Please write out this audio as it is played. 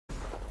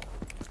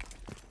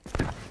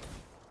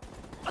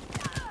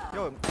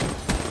Yo.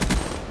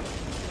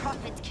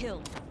 Prophet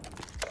killed.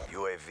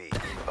 UAV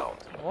inbound.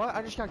 What?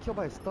 I just got killed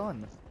by a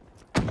stun.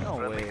 No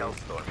Friendly way.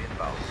 Hellstorm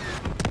inbound.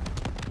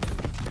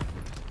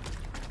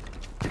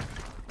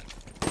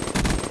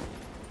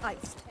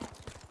 Iced.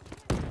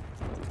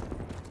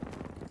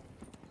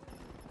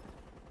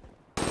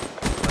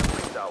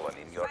 Friendly Talon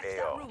in your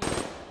AO.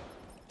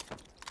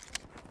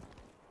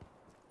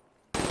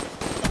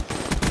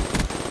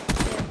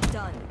 They're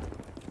done.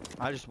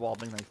 I just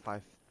wallbanged like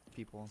 5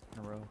 people in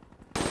a row.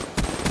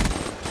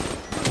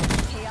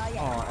 KIA.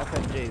 Oh,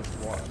 FMJ is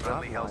what?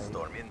 Friendly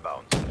Hellstorm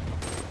inbound.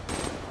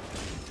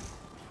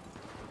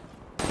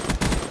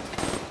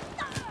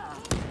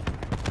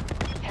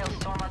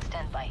 Hellstorm on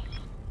standby.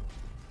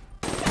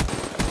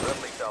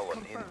 Friendly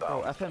Talon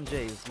Oh, inbound. FMJ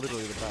is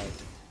literally the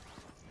best.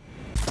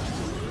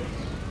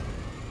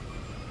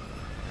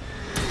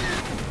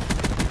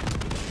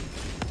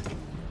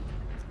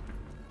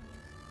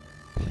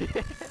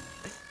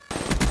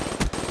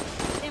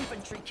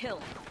 Infantry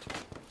killed.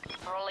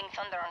 Rolling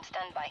Thunder on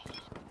standby.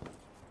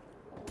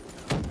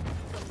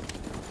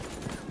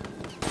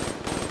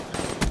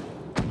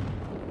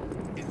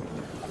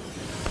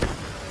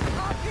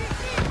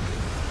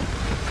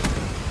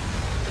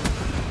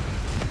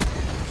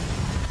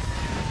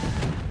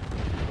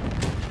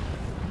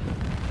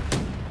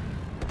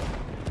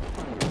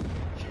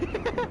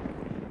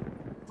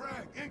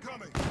 Frag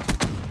incoming.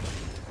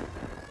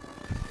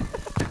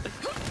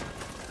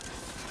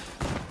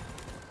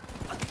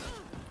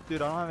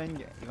 Dude, I don't have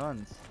any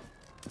guns.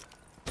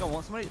 Yo,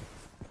 want somebody?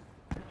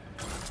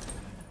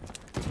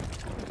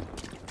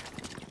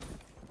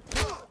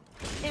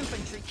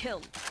 Infantry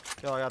killed.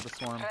 Yo, I got the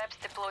swarm. Traps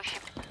deploy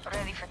ship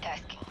ready for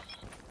tasking.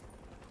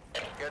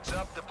 Heads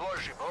up, deploy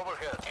ship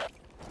overhead.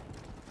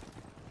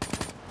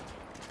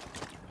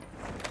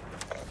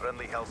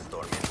 Friendly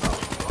Hellstorm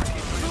inbound.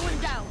 Ruin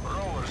down.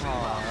 Rollers Oh,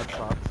 inbound. that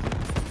sucks.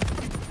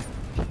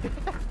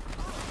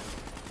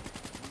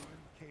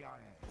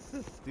 KIA. This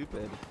is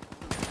stupid.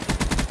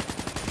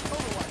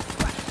 Overwatch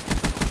crash.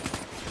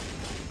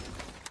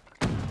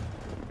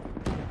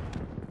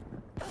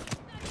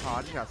 Oh,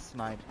 I just got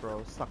sniped,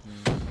 bro. Suck me.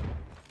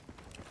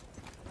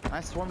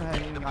 My swarm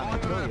hadn't even gotten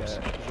a kill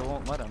yet, because it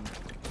won't let him.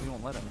 We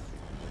won't let him.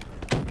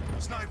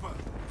 Sniper.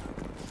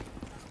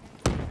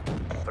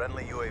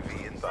 Friendly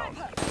UAV inbound.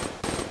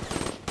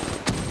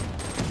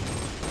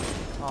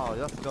 Oh,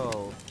 let's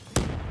go.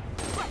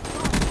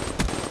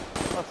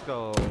 Let's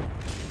go.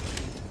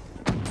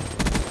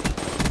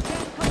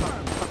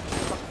 Confirmed.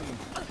 Fuck me.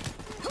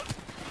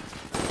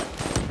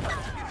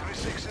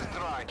 36 is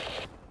dry.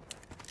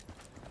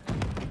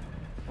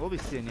 We'll be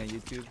seeing you,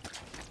 YouTube.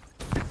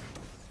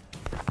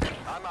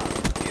 I'm out.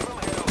 Give him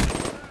hell.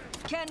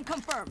 Can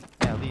confirm.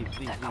 Yeah, leave.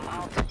 I'm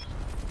out.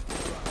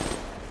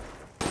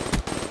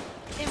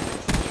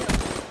 Infantry killed.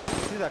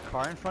 See that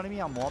car in front of me?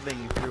 I'm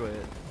wallbanging through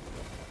it.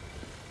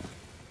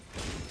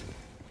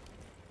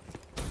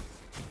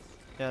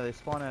 Yeah, they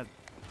spawn at...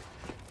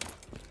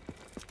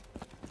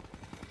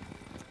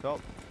 Go.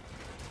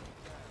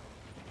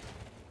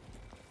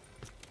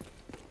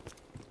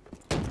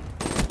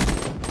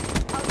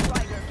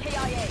 Outrider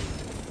KIA.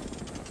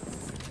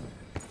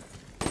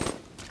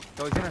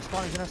 Go, he's gonna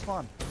spawn, he's gonna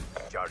spawn.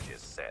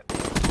 Charges set.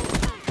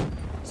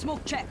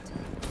 Smoke checked.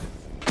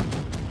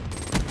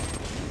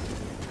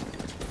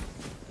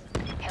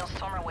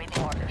 Hellstorm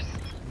awaiting orders.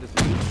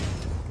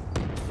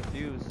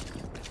 Defuse.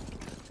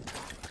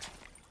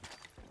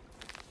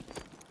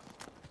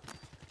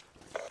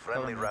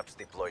 Friendly Cover me. Raps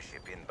deploy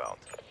ship inbound.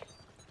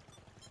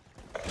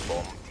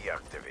 Bomb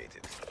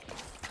deactivated.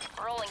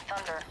 Rolling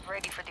Thunder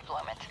ready for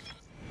deployment.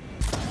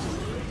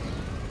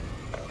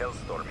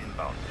 Hellstorm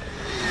inbound.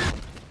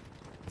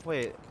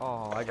 Wait,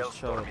 oh, I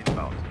just Hellstorm choked.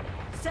 inbound.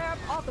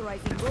 Seraph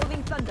authorizing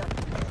rolling thunder.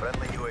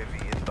 Friendly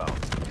UAV inbound.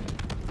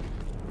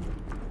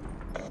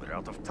 We're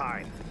out of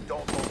time.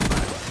 Don't hold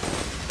back.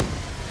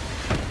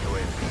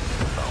 UAV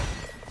inbound.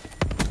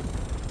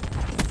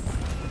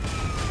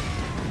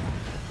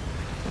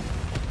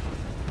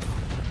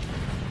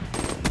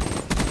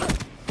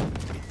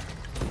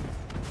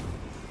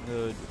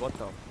 Dude, what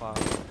the fuck?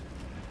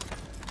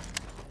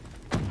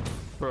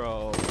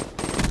 Bro.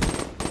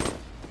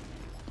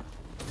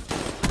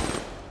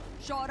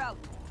 Shot out.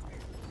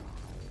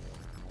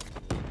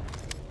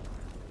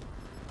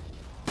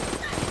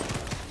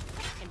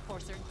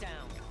 Enforcer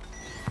down.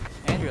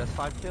 Andrew has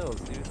 5 kills,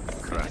 dude.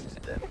 Crush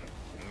them.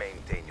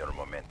 Maintain your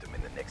momentum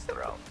in the next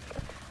round.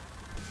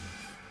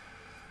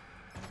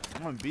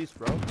 I'm on beast,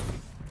 bro.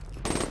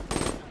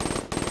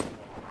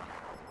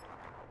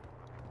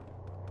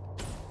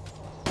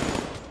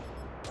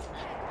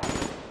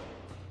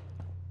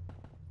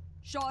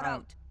 Shot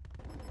out.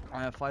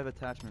 I have 5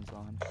 attachments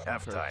on.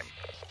 Half time.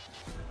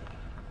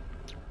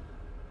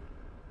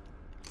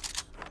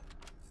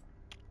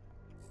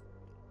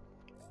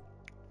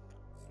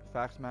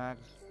 Fax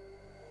mags.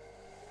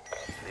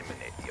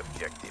 Eliminate the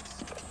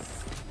objectives.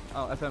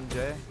 Oh,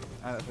 FMJ.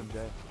 I have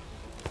FMJ.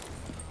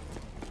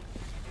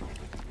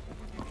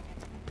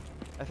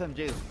 FMJ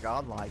is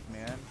godlike,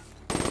 man.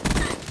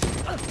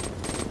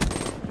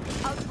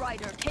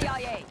 Outrider,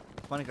 KIA.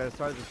 Funny, 'cause I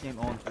started this game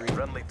 0-3.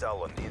 Friendly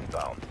Talon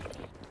inbound.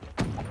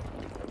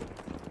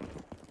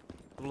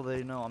 Little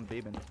they know I'm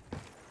babing.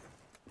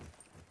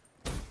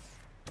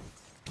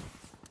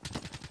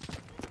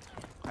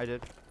 I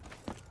did.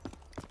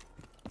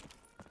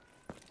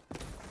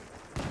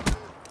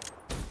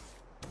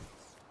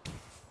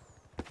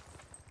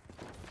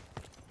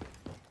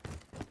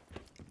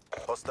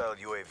 Hostile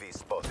UAV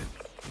spotted.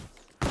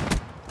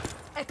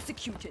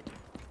 Executed.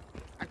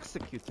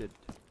 Executed.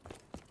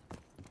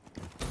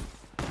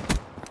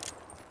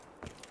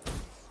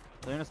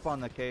 They're gonna spawn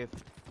in the cave.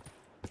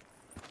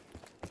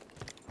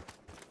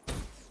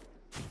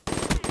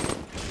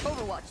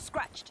 Overwatch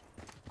scratched.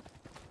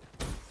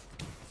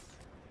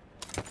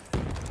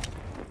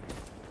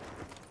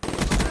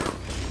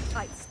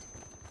 Iced.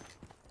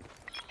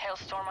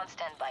 Hailstorm on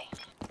standby.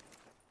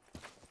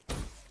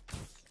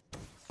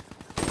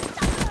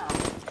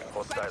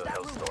 Hostile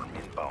Hellstorm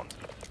inbound.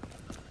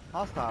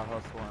 Hostile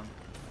Hellstorm.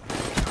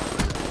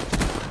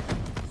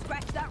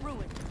 Scratch that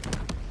ruin.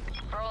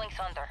 Rolling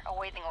thunder,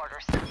 awaiting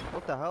orders.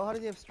 What the hell? How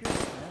did he have streaks,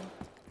 man?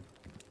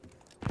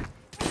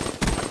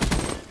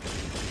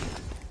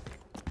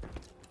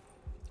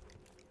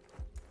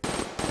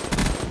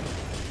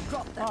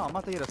 Drop them. Oh, I'm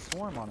about to get a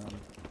swarm on him.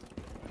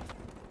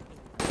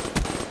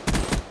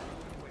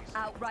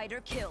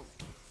 Outrider killed.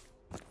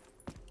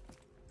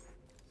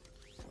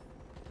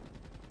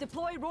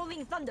 Deploy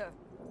rolling thunder.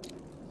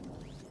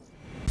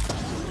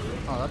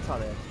 Oh, that's how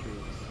they have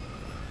streaks.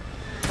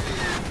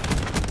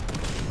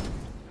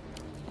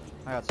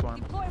 I got swarm.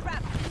 Deploy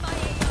wrap in my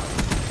AO.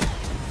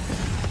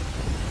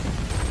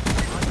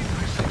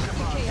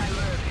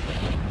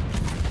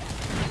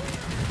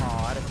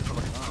 Oh, I didn't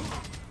put it on.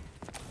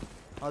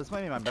 Oh, this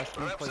might be my best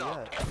gameplay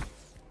yet.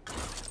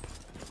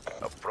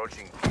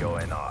 Approaching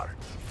PONR.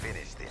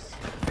 Finish this.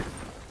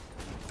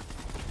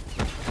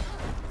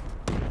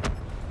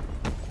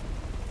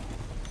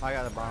 I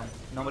got a bomb.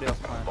 Nobody else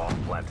playing.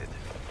 Bomb planted.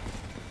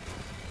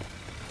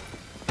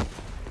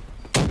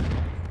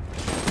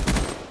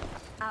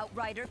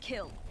 Outrider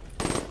killed.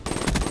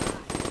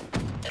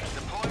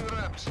 Deploying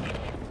reps.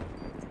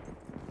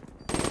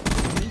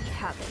 Wreak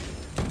havoc.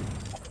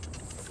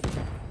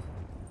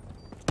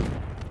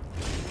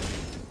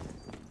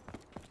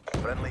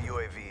 Friendly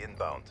UAV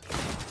inbound.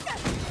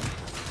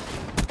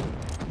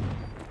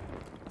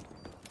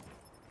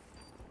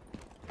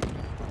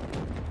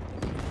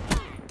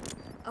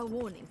 A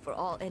warning for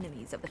all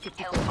enemies of the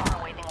 54.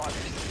 Hailstorm awaiting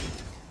orders.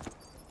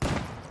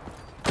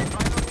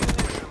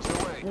 Munitions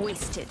away.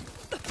 Wasted.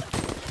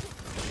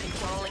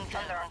 Rolling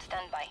thunder on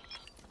standby.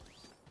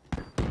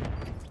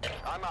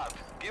 I'm out.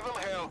 Give them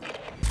hell.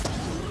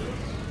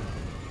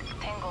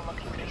 Tango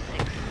looking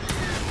 3-6.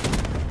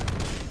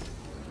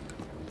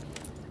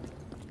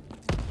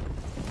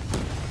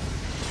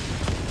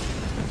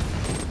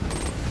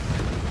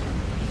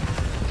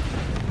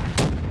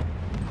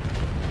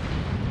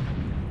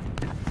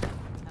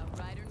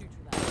 Outrider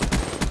neutralized.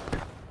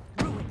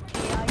 Ruin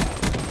KIA.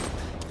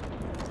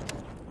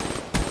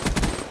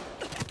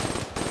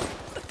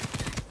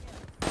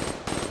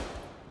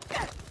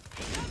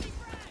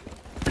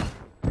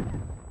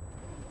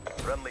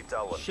 Friendly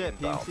Talon Shit,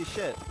 inbound. PMC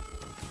shit.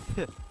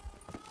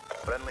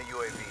 Friendly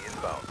UAV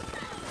inbound.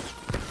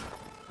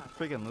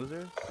 Freaking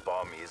loser.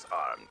 Bomb is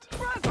armed.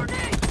 Frag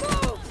grenade!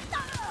 Move!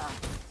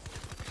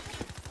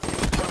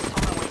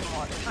 Hailstorm awaiting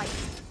orders.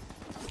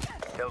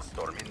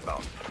 Hellstorm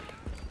inbound.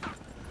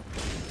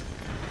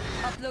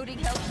 Uploading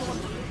Hellstorm.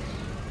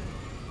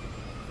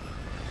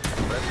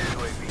 Friendly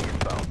UAV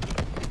inbound.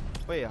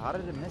 Wait, how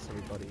did it miss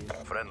everybody?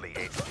 Friendly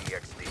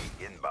HDXD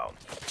inbound.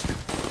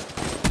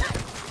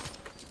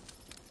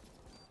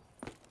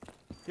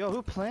 Yo,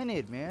 who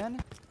planted,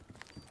 man?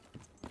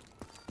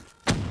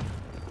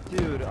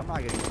 Dude, I'm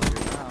not getting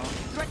cleared now.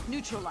 Threat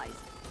neutralized.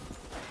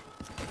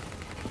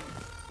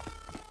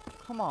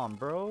 Come on,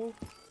 bro.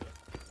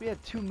 We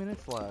had 2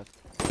 minutes left.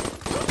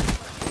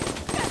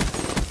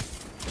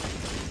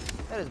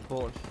 That is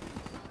bullshit.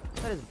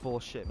 That is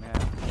bullshit, man.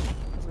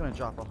 It's gonna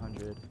drop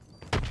 100.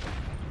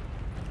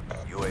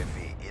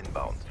 UAV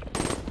inbound.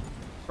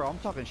 Bro, I'm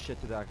talking shit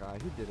to that guy.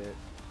 Who did it?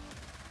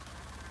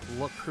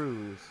 La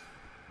Cruz.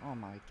 Oh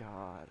my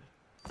god.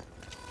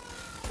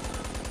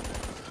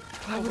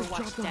 I would've Overwatch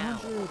dropped down.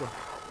 100.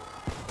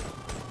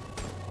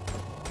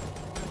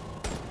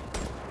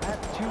 I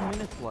have 2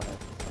 minutes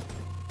left.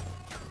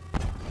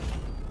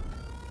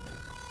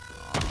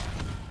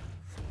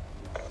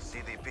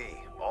 CDP.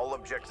 All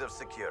objectives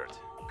secured.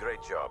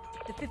 Great job.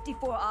 The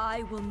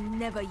 54I will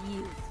never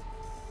yield.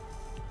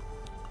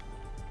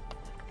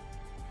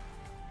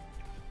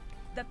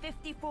 The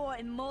 54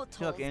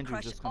 Immortals Andrew's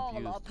crush just all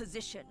confused.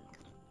 opposition.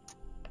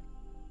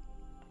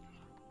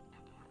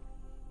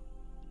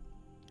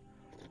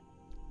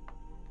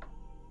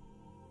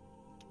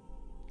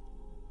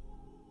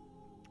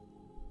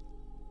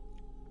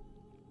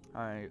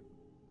 Alright.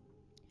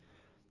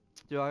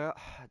 Dude, I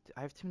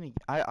have too many.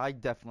 I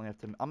definitely have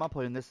to. I'm not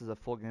playing this as a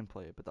full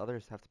gameplay, but the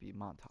others have to be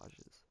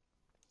montages.